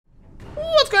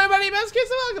mouse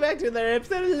kids, and welcome back to another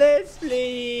episode of Let's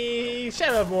Play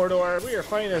Shadow of Mordor. We are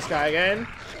fighting this guy again.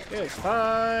 It's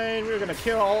fine. We're gonna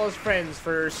kill all his friends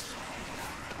first.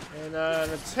 And an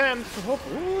attempt to hope.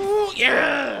 Ooh,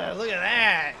 yeah! Look at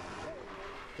that!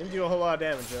 Didn't do a whole lot of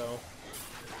damage though.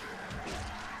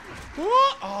 Ooh,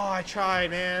 oh, I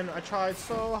tried, man. I tried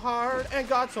so hard and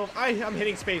got so. I'm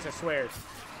hitting space, I swear.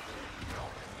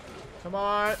 Come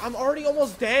on. I'm already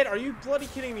almost dead. Are you bloody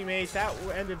kidding me, mate? That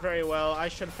ended very well. I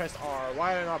should have pressed R.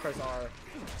 Why did I not press R?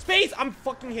 Space! I'm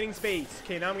fucking hitting space.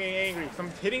 Okay, now I'm getting angry because I'm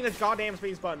hitting the goddamn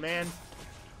space button, man.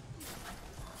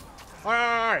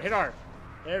 R. Hit R.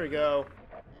 There we go.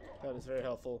 That is very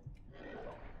helpful.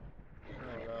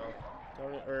 I don't know.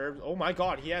 Don't need herbs. Oh my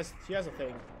god, he has a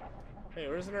thing. Hey,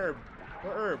 where's an herb?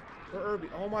 Where herb? Where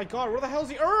herb? Oh my god, where the hell's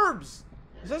the herbs?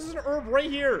 This is an herb right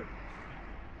here.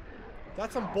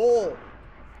 That's some bull.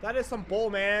 That is some bull,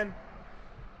 man.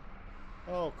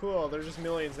 Oh, cool. There's just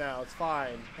millions now. It's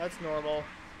fine. That's normal.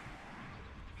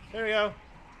 There we go.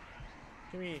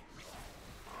 Give me.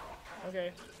 Okay.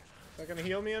 Is that gonna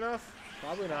heal me enough?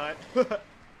 Probably not.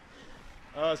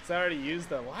 Oh, it's because I already used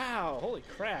them. Wow. Holy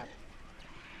crap.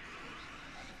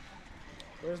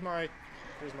 Where's my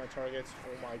targets?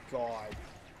 Oh my god.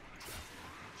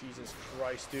 Jesus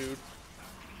Christ, dude.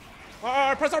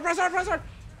 Oh, press R, press R, press R!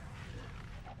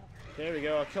 There we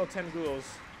go. I'll kill 10 ghouls.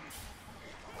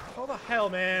 How the hell,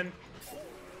 man?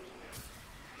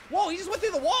 Whoa, he just went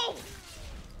through the wall!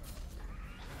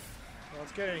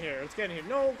 Let's get in here. Let's get in here.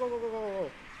 No, go, go, go, go,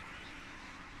 go.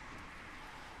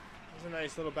 This is a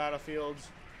nice little battlefield.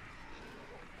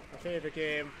 My favorite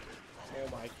game. Oh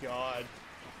my god.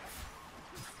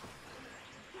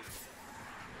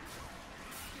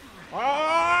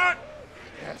 Ah!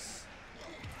 Yes.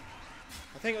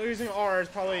 I think losing R is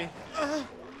probably.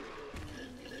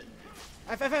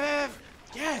 F.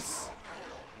 Yes.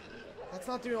 That's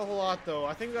not doing a whole lot though.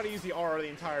 I think we gotta use the R the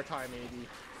entire time, maybe.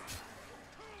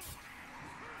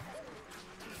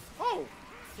 Oh,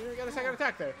 you didn't get a second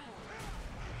attack there.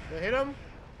 Did I hit him?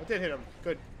 I did hit him.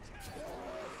 Good.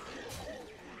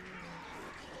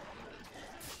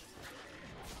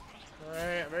 All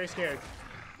right, I'm very scared.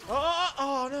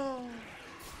 Oh no.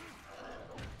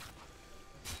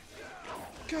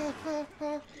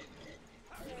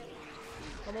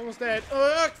 I'm almost dead.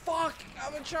 Ugh, fuck!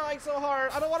 I've been trying so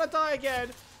hard. I don't want to die again.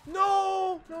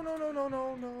 No! No, no, no, no,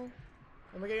 no, no.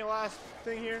 Am I getting a last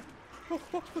thing here?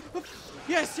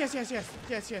 Yes, yes, yes, yes.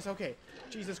 Yes, yes, okay.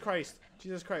 Jesus Christ.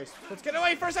 Jesus Christ. Let's get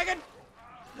away for a second.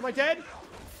 Am I dead? I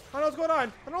don't know what's going on.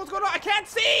 I don't know what's going on. I can't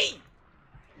see!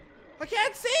 I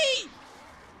can't see!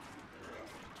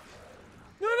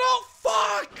 No, no, no!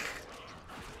 Fuck!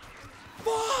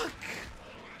 Fuck!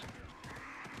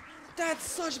 That's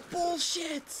such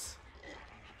bullshit!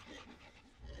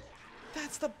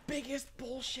 That's the biggest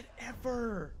bullshit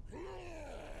ever!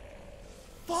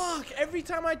 Fuck! Every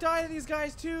time I die to these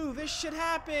guys too, this shit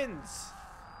happens!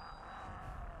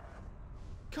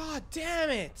 God damn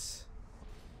it!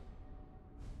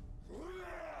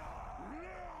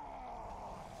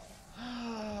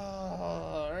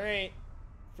 Alright.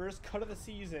 First cut of the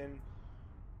season.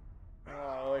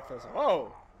 Oh, wait for this.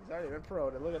 Oh! He's already been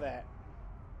promoted. Look at that.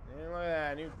 And look at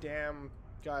that, new damn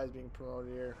guy's being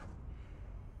promoted here.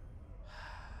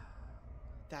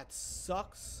 That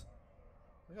sucks.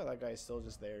 Look how that guy's still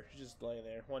just there. He's just laying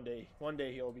there. One day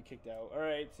he'll be kicked out.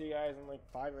 Alright, see you guys in like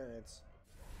 5 minutes.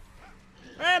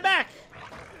 Alright, I'm back!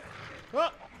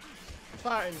 Oh!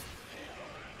 Fine.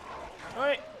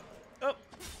 Alright. Oh,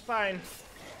 fine.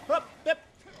 Oh, yep.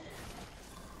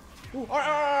 Ooh,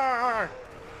 R.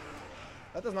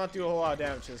 That does not do a whole lot of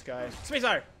damage to this guy.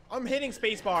 Spacebar! I'm hitting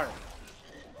spacebar.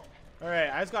 Alright,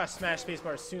 I just gotta smash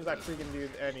spacebar as soon as I freaking do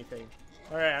anything.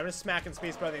 Alright, I'm just smacking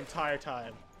spacebar the entire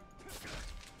time.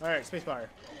 Alright, spacebar.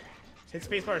 Hit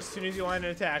spacebar as soon as you land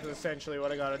an attack is essentially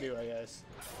what I gotta do, I guess.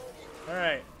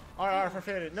 Alright. R for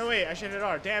finish. No, wait, I should hit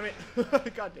R. Damn it.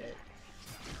 God damn it.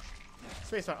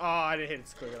 Spacebar. Oh, I didn't hit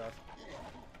it quick enough.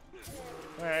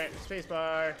 Alright,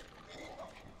 spacebar.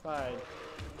 Fine.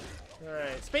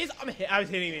 Alright, space. I was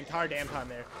hitting the entire damn time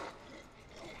there.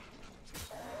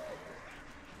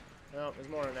 No, there's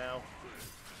more now.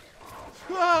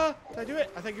 Ah! Did I do it?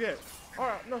 I think I did it.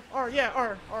 R, no, R, yeah,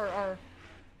 R.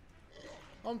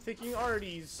 I'm thinking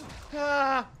Arties.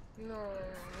 Ah! No.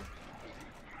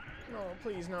 No,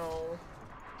 please, no.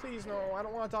 Please, no. I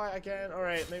don't want to die again.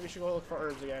 Alright, maybe we should go look for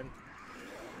herbs again.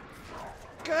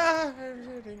 Ah! I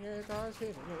was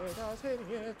hitting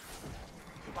it.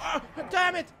 Ah!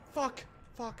 Damn it! Fuck.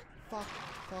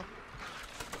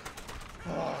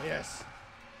 Oh, yes.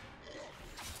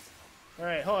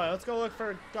 Alright, hold on. Let's go look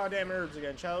for goddamn herbs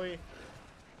again, shall we?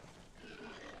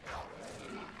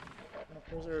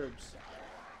 Where's herbs?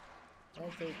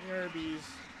 I'm taking herbies.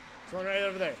 There's one right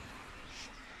over there.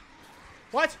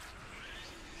 What?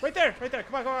 Right there, right there.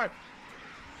 Come on, come on.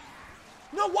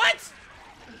 No, what?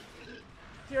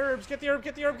 The herbs, get the herb,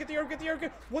 get the herb, get the herb, get the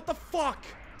herb. What the fuck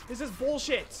is this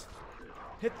bullshit?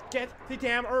 Get the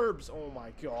damn herbs. Oh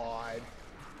my god.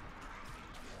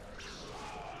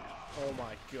 Oh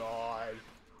my god.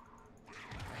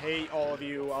 I hate all of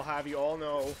you. I'll have you all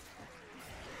know.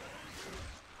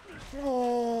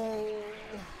 Oh.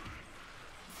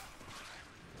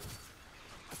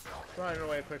 Running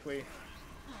away quickly.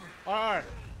 R.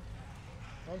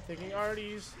 I'm thinking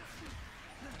Arties.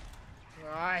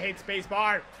 Oh, I hate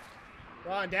spacebar.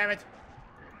 Run, damn it.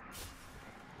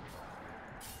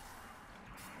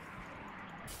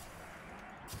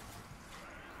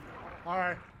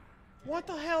 R. What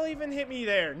the hell even hit me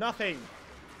there? Nothing.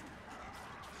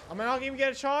 Am I not even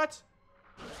get a shot?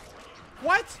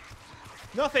 What?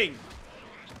 Nothing.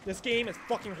 This game is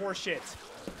fucking horseshit.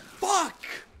 Fuck!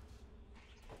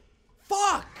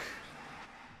 Fuck!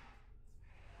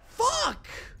 Fuck!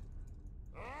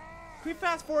 Can we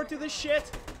fast forward to this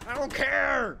shit? I don't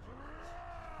care!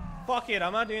 Fuck it,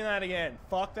 I'm not doing that again.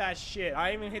 Fuck that shit.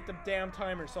 I even hit the damn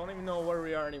timer, so I don't even know where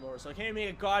we are anymore. So I can't make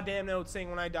a goddamn note saying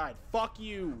when I died. Fuck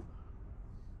you!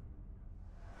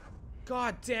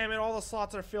 God damn it, all the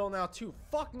slots are filled now too.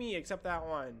 Fuck me, except that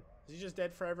one. Is he just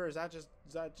dead forever? Is that just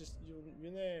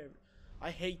you there?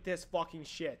 I hate this fucking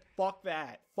shit. Fuck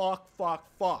that. Fuck, fuck,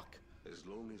 fuck. As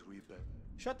long as we've been.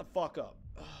 Shut the fuck up.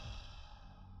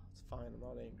 It's fine, I'm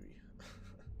not angry.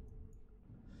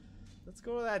 Let's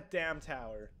go to that damn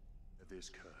tower. This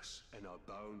curse and are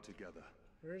bound together.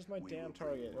 Where's my damn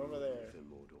target? Over there.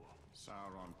 Mordor.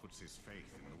 Sauron puts his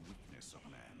faith in the weakness of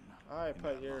men. I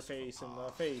put your face in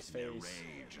the face. Their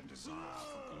rage and desire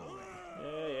for glory.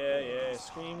 Yeah.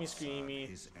 Screamy, screamy.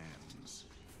 His ends.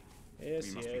 Yes,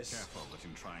 we must yes. be careful that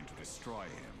in trying to destroy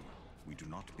him, we do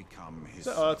not become his.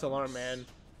 Oh, it's alarm man.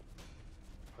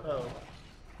 Oh.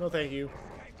 No, thank you.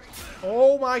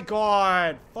 Oh my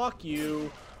god. Fuck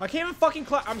you. I can't even fucking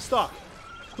climb. I'm stuck.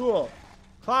 Cool.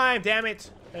 Climb, damn it.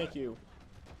 Thank you.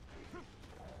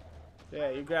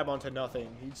 Yeah, you grab onto nothing.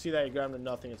 You see that you grab onto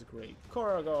nothing. It's great.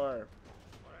 Korogor.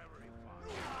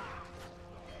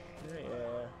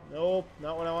 Yeah. Nope.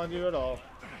 Not what I want to do at all.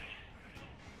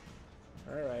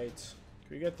 Alright.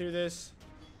 Can we get through this?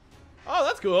 Oh,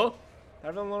 that's cool. I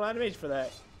have a little animation for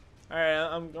that.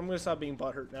 Alright, I'm gonna stop being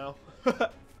butthurt now.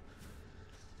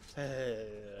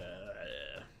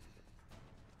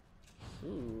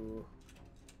 Ooh.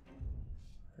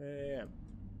 Yeah.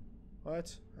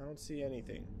 What? I don't see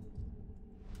anything.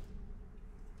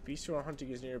 Beast you are hunting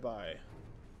is nearby.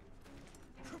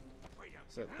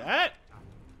 Is it that?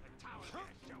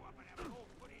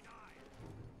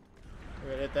 We're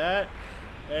gonna hit that.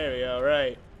 There we go,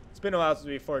 right. It's been a while since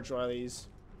we forged one of these.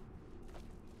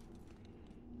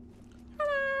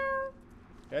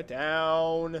 Get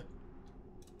down.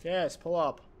 Yes, pull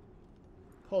up.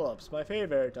 Pull-ups, my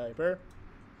favorite diaper.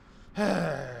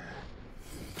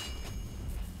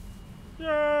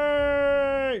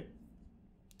 Yay!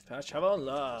 Fast travel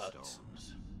unlocked.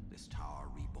 This tower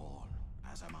reborn,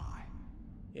 as am I.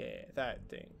 Yeah, that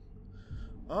thing.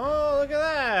 Oh, look at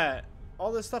that!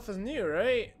 All this stuff is new,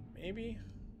 right? Maybe.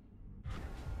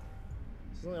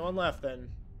 There's only one left then.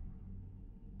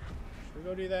 Should we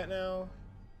go do that now?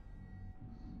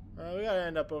 We gotta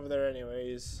end up over there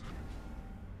anyways.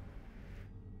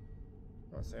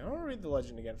 I want to read the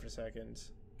legend again for a second.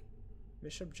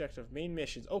 Mission objective, main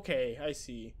missions. Okay, I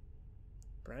see.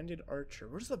 Branded archer.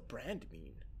 What does the brand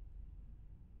mean?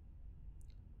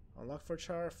 Unlock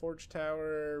Forge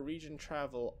Tower, region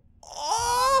travel.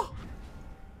 Oh!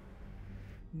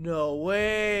 No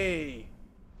way!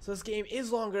 So this game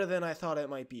is longer than I thought it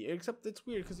might be. Except it's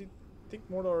weird because you think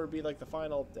Mordor would be like the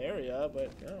final area,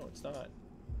 but no, it's not.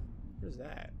 What is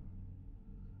that?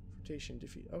 Rotation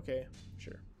defeat. Okay,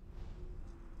 sure.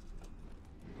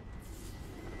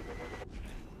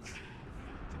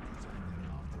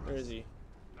 Where is he?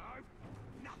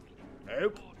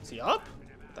 Nope. Is he up?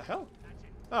 What the hell?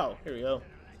 Oh, here we go.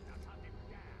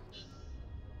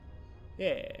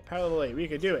 Yeah, power of the lake. We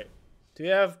could do it. Do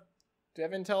you have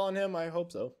intel on him? I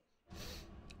hope so.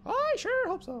 I sure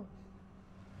hope so.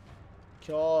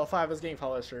 Kill all 5 of his game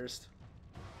followers first.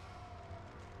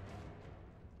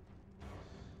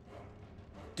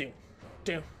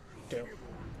 Do.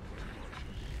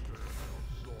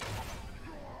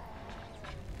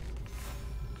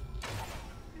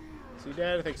 Is he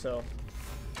dead? I think so.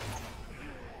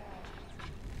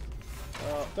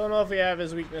 Well, don't know if we have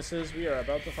his weaknesses. We are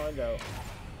about to find out.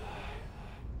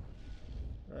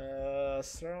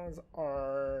 Sauron's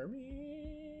army.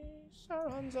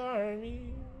 Sauron's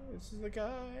army. This is the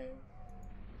guy.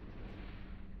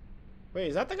 Wait,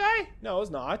 is that the guy? No,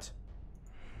 it's not.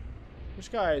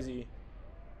 Which guy is he?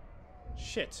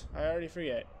 Shit, I already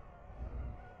forget.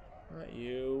 Not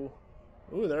you.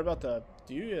 Ooh, they're about to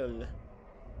duel.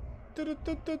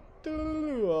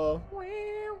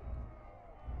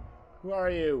 Who are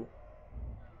you?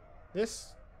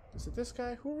 This? Is it this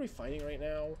guy? Who are we fighting right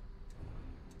now?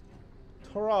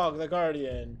 Torog the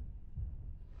Guardian.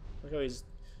 Look how he's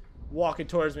walking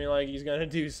towards me like he's gonna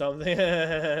do something.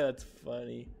 That's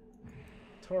funny.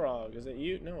 Torog, is it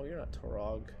you? No, you're not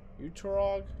Torog. You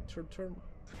Torog?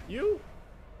 You?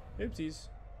 Oopsies.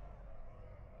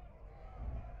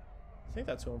 I think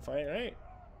that's who I'm fighting, right?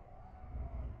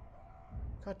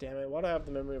 God damn it, why do I have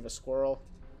the memory of a squirrel?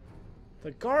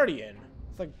 The Guardian!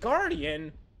 The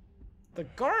Guardian? The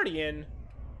Guardian?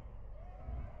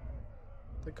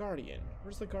 The Guardian.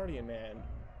 Where's the Guardian man?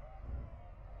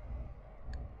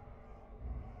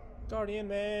 Guardian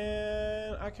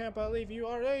man! I can't believe you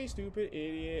are a stupid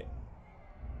idiot.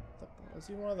 Is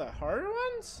he one of the harder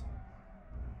ones?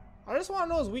 I just want to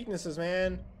know his weaknesses,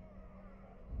 man.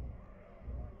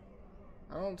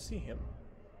 I don't see him.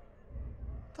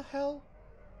 What the hell?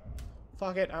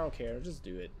 Fuck it, I don't care. Just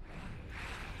do it.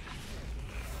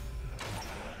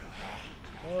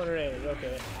 Lower range,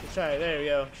 okay. Let's try it. There we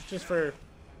go. Just for...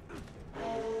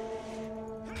 Uh-oh.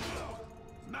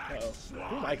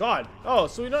 Oh my god. Oh,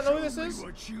 so we don't know who this is?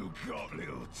 What you got,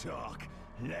 little talk.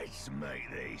 Let's make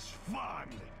this fun.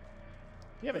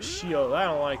 You have a shield. I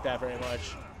don't like that very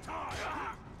much.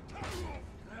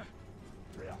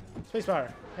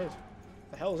 Spacebar. Hey,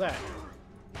 the hell is that?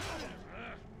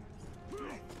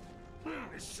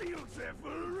 The shield's there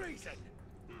for a reason.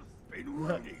 Been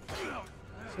running. So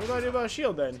what do I do about a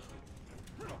shield then?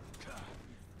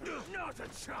 Not a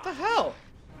chance. What the hell?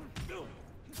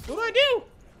 What do I do?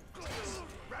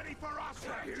 Ready for us,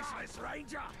 useless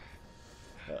ranger.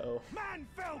 Uh-oh. Man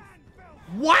filth.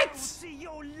 What? See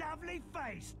your lovely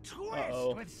face twist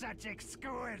Uh-oh. with such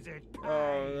exquisite pain.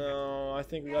 Oh no, I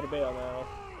think we gotta bail now.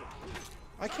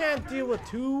 I can't deal with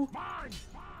two.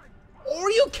 Are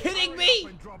you kidding me?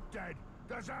 Drop dead.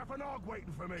 There's half an hog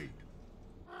waiting for me.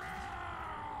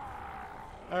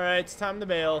 Alright, it's time to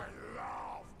bail.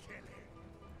 Love killing.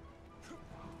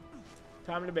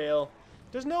 Time to bail.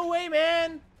 There's no way,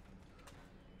 man!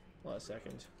 Hold on a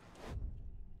second.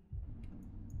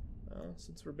 Well,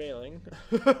 since we're bailing,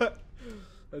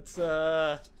 let's do.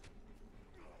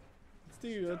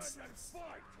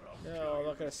 No, I'm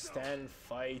not gonna stand and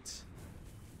fight.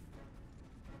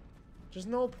 There's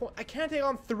no point. I can't take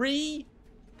on 3.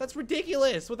 That's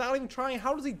ridiculous. Without even trying,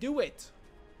 how does he do it?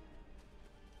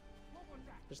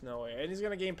 There's no way, and he's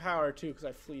gonna gain power too because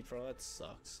I fleed from him. That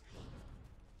sucks.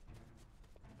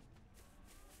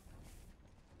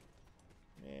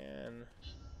 Man.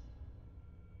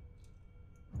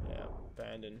 Yeah,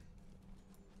 abandon.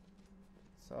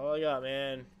 That's all I got,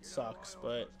 man. Sucks,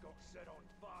 but.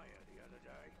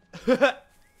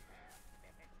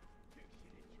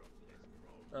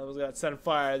 I was got set on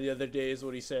fire the other day, is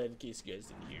what he said, in case you guys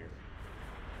didn't hear.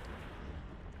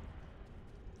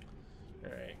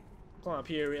 Alright. Come up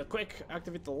here real quick.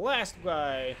 Activate the last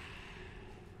guy.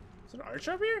 Is there an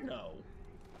archer up here? No.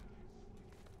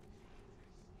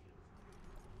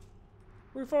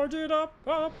 We forge it up,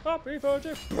 we forge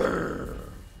it. Brrr.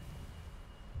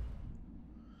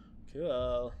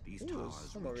 Cool. These Ooh, towers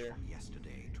some over reach here. from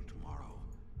yesterday to tomorrow.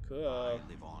 Cool. I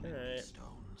live on in Alright. these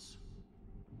stones.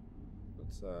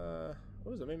 Let's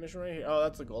what was the main mission right here? Oh,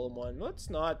 that's the golem one. Let's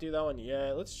not do that one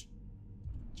yet.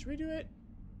 Should we do it?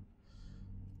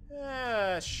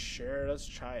 Sure, let's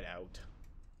try it out.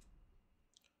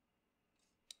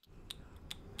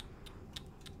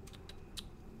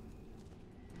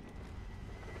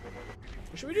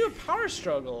 Should we do a power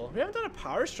struggle? We haven't done a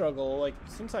power struggle like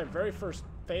since I very first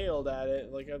failed at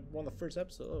it, like one of the first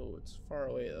episodes. Oh, it's far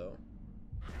away though.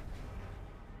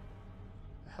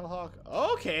 Hellhawk.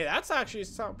 Okay, that's actually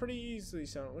sound pretty easily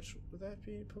sound. Which would that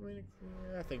be? Put me.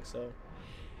 Yeah, I think so.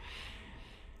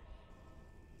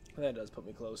 That does put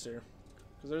me closer,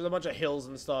 because there's a bunch of hills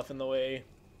and stuff in the way.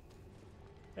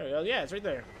 There we go. Yeah, it's right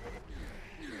there.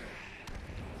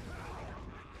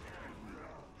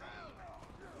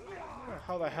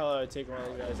 How the hell did I take one of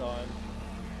these guys on?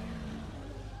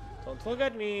 Don't look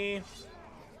at me.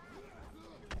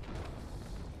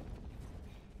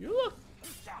 You look.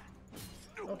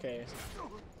 Okay.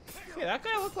 Yeah, that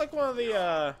guy looked like one of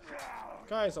the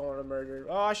guys I want to murder.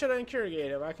 Oh, I should have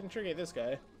interrogated him. I can interrogate this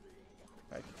guy.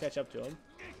 I can catch up to him.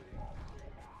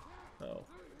 Oh,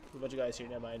 there's a bunch of guys here.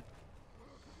 Never mind.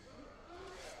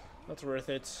 That's worth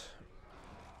it.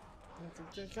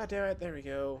 God damn it! There we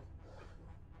go.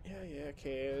 Yeah,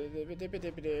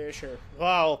 okay. Sure.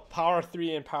 Wow, power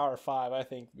 3 and power 5. I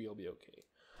think we'll be okay.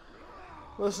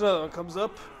 Unless another one comes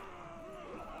up.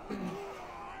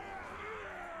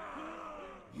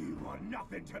 You are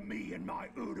nothing to me and my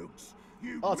Uruks.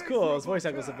 You Oh, it's cool. His voice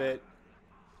miserable echoes a cur. bit.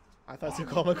 I thought to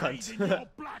call him a Bathe in cunt. your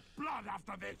black blood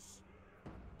after this.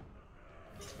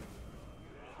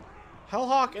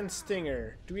 Hellhawk and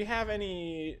Stinger. Do we have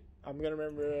any? I'm gonna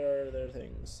remember their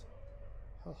things.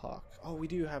 Hellhawk. Oh, we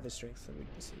do have his strengths and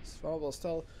weaknesses. Vulnerable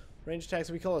stealth, range attacks.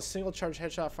 We call a single charge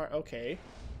headshot fire. Okay.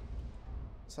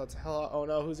 So it's Hellhawk. Oh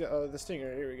no, who's the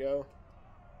Stinger? Here we go.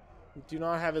 We do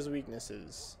not have his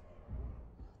weaknesses,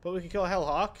 but we can kill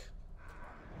Hellhawk.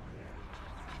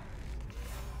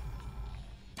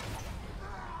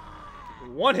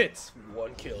 One hit,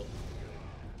 one kill.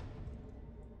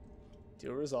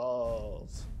 Deal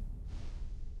resolved.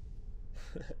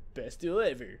 Best deal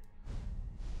ever.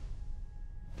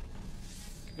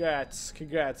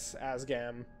 Congrats,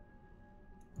 Asgam.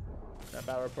 Not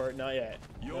battle report, not yet.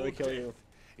 Now we kill you.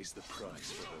 Is the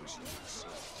price for those you serve.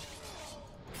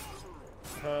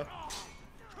 Huh?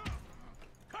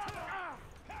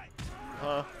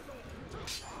 Huh?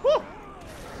 Woo!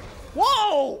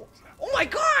 Whoa! Oh my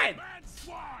god! Mad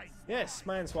swine! Yes,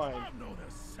 man swine. I'm not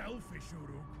a selfish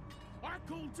Uruk. I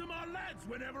call to my lads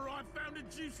whenever I found a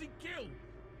juicy kill.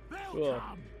 They'll Cool.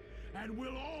 come, and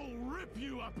we'll all rip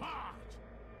you apart.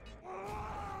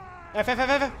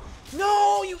 F.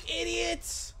 No, you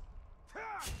idiots!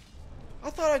 I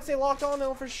thought I'd stay locked on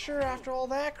though for sure after all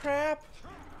that crap.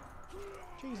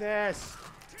 Jesus.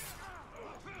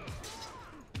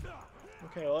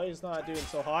 Okay, well he's not doing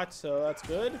so hot, so that's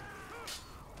good.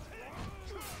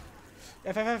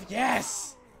 F.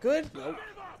 Yes! Good? Nope.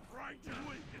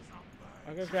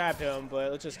 I'm gonna grab him,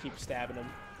 but let's just keep stabbing him.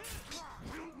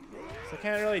 So I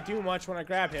can't really do much when I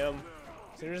grab him.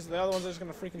 So the other ones are just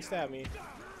gonna freaking stab me.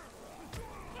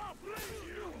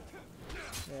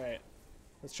 Alright.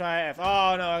 Let's try F.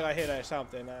 Oh no, I got hit or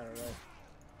something. I don't know.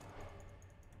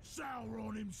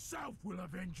 Sauron himself will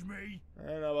avenge me. I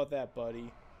don't know about that,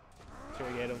 buddy.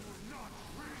 Can we get him?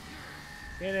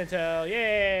 Get intel.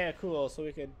 Yeah, cool. So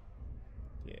we could.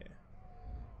 Yeah.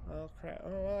 Oh crap.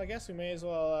 Oh well, I guess we may as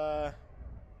well.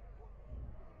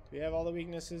 Do we have all the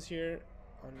weaknesses here?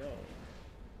 Oh no.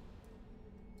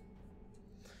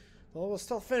 Well, we'll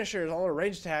stealth finishers, all the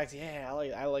range attacks. Yeah,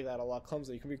 I like that a lot.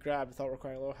 Clumsy. Can be grabbed without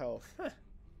requiring low health.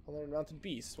 Although mounted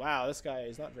beast. Wow, this guy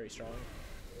is not very strong.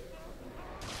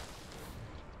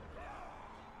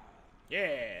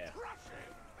 Yeah.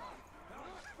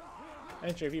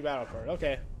 Entry V battle card.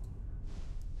 Okay.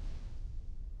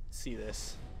 Let's see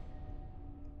this.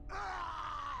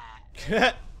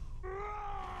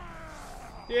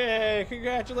 Yay!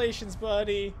 Congratulations,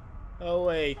 buddy. Oh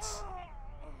wait.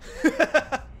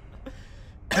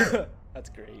 That's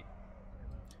great.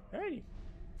 Alrighty.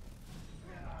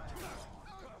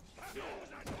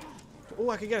 Oh,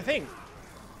 I can get a thing.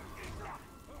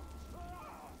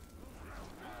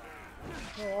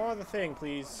 Oh, the thing,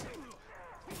 please.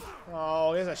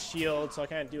 Oh, there's a shield, so I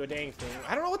can't do a dang thing.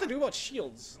 I don't know what to do about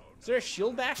shields. Is there a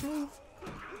shield bash move?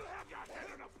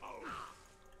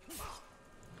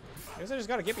 I guess I just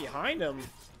gotta get behind him.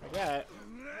 Like that.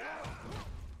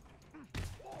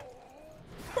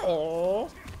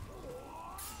 Oh.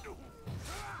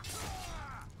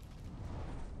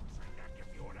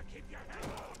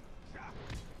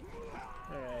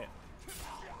 Alright.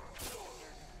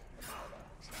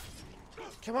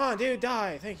 Come on, dude,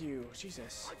 die. Thank you.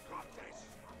 Jesus.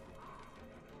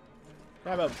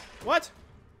 Grab him. What?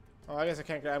 Oh, I guess I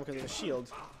can't grab him because of the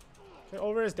shield. Get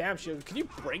over his damn shield. Can you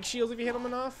break shields if you hit him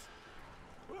enough?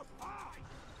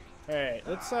 Alright,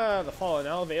 let's, the Fallen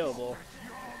now available.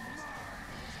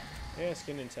 Yeah,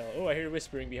 skin intel. Oh, I hear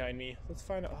whispering behind me. Let's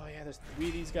find out. Oh, yeah, there's 3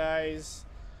 of these guys.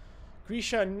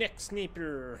 Grisha Neck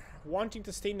Sniper. Wanting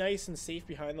to stay nice and safe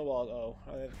behind the wall. Oh,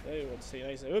 I want to stay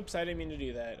nice. Oops, I didn't mean to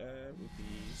do that.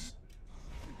 Whoopies.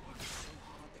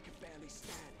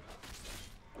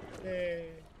 Yay.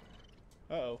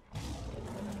 Uh-oh.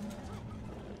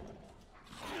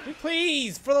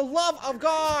 Please, for the love of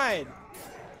God!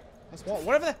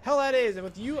 Whatever the hell that is, and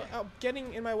with you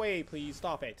getting in my way, please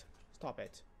stop it. Stop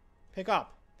it. Pick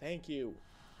up. Thank you.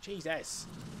 Jesus.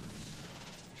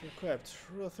 Equipped.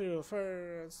 Rule through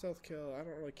fire stealth kill. I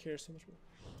don't really care so much.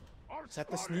 Is that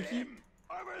the sneaky?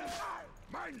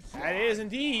 That is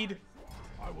indeed.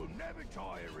 I will never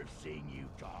tire of seeing you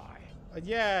die.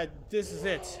 Yeah, this is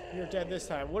it. You're dead this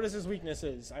time. What is his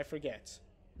weaknesses? I forget.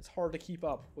 It's hard to keep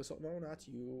up with. So no, not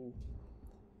you.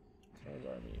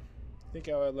 Army. I think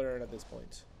I would learn at this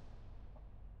point.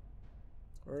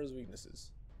 What are his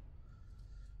weaknesses?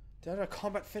 Down to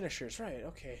combat finishers, right?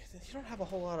 Okay, you don't have a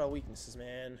whole lot of weaknesses,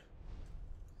 man.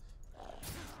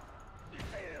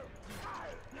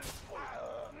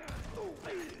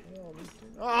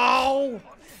 Oh!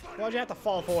 Why'd you have to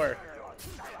fall for?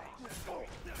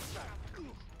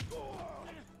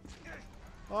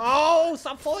 Oh!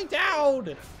 Stop falling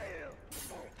down!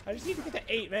 I just need to get to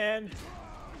 8, man.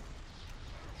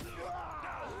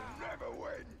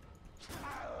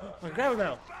 I can grab him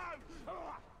now.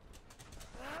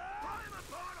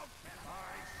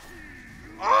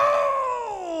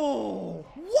 Oh!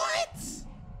 What?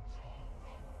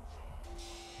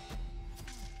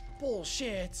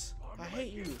 Bullshit. I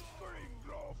hate you.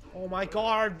 Oh my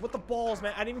god. What the balls,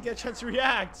 man? I didn't even get a chance to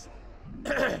react.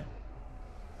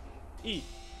 E.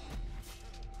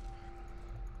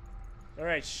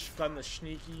 Alright, gun the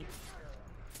sneaky.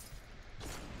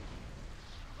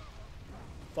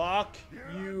 Fuck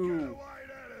you.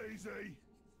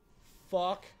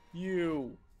 Fuck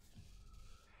you.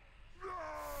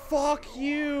 Fuck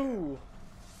you.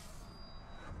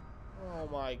 Oh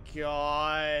my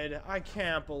god. I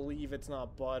can't believe it's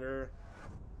not butter.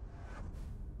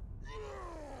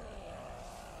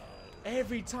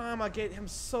 Every time I get him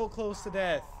so close to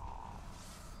death.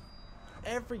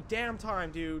 Every damn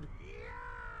time, dude.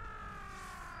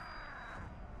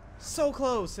 So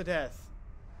close to death.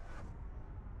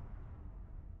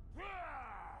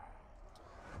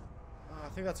 I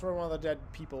think that's where one of the dead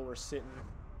people were sitting.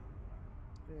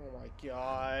 Oh my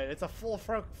god. It's a full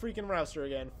freaking roster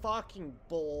again. Fucking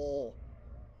bull.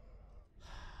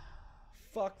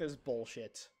 Fuck this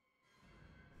bullshit.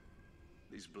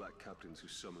 These black captains who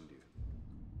summoned you.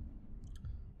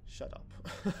 Shut up.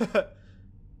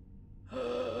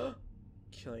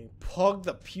 Killing Pug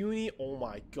the Puny? Oh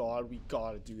my god, we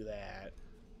gotta do that.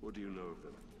 What do you know of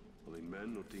them? Are they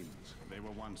men or demons? They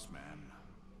were once men,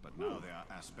 but now they are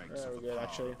aspects of the good, power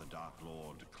actually. of the Dark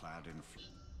Lord, clad in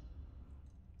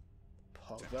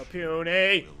Pug the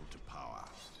Puny! will to power.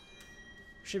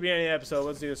 Should be any episode.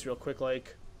 Let's do this real quick,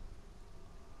 like.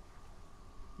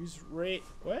 Use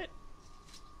Wraith. What?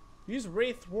 Use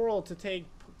Wraith World to take.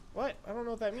 What? I don't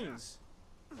know what that means.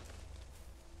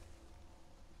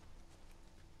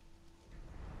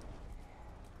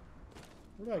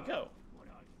 Where do I go?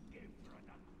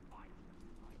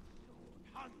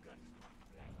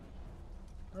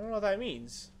 I don't know what that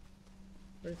means.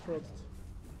 Wraith World.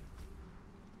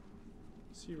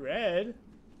 See red.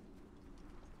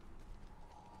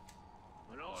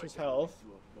 It's just health.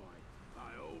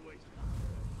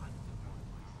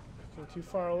 Looking too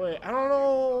far away. I don't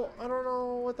know. I don't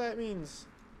know what that means.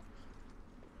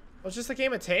 Oh, it's just a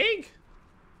game of tag?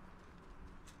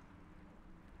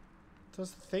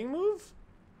 Does the thing move?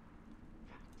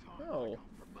 No.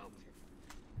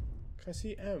 Can I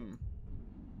see M?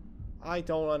 I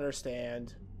don't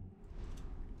understand.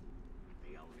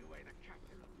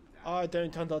 I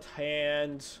don't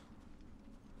understand.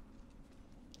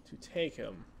 To take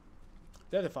him.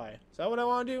 Identify. Is that what I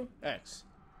want to do? X.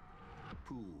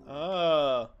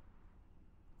 Ah.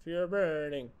 Fear of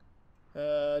burning.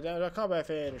 Down to combat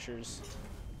finishers.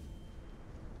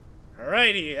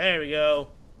 Alrighty, there we go.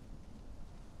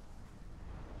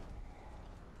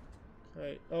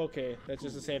 Right, okay, that's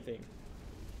just the same thing.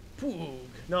 Poog.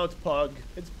 No, it's Pug.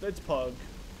 It's Pug.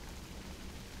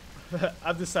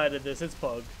 I've decided this. It's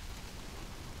Pug.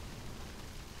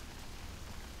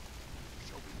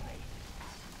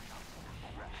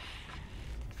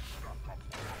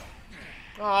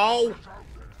 Oh!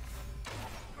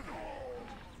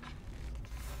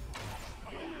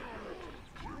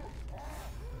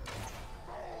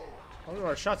 How many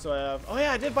more shots do I have? Oh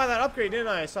yeah, I did buy that upgrade, didn't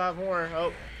I? So I have more.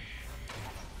 Oh.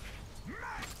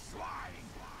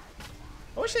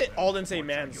 I wish they all didn't say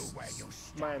man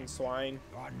swine.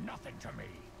 You're nothing to me.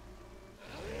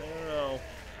 I don't know.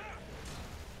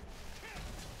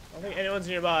 I don't think anyone's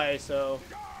nearby, so.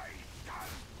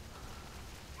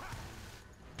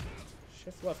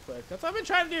 Shift left click. That's what I've been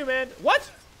trying to do, man. What?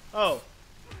 Oh.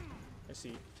 I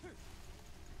see.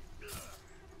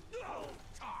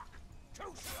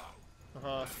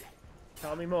 Uh-huh.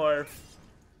 Tell me more.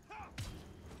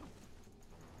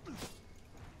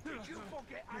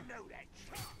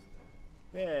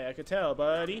 Yeah, I could tell,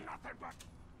 buddy.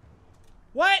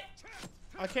 What?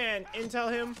 I can't intel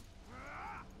him.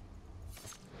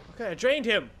 I could have drained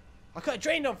him. I could have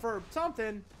drained him for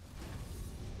something.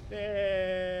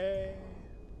 Yay.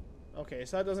 Okay,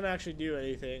 so that doesn't actually do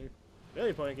anything.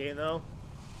 Really point game though.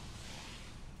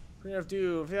 We have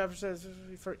to do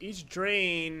 50% for each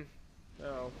drain.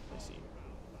 Oh, I see.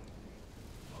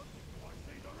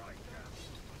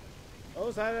 Oh,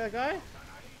 is that a guy?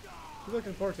 You look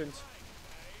important.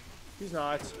 He's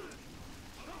not.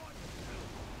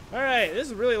 Alright, this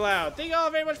is really loud. Thank you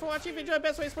all very much for watching. If you enjoyed,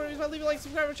 best way to support me is by leaving a like,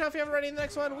 subscribe, and channel if you haven't already. In the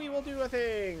next one, we will do a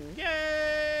thing.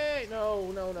 Yay!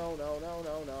 No, no, no, no, no,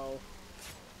 no, no.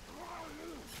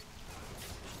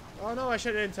 Oh no, I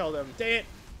should have didn't tell them. Dang it.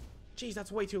 Jeez,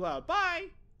 that's way too loud. Bye!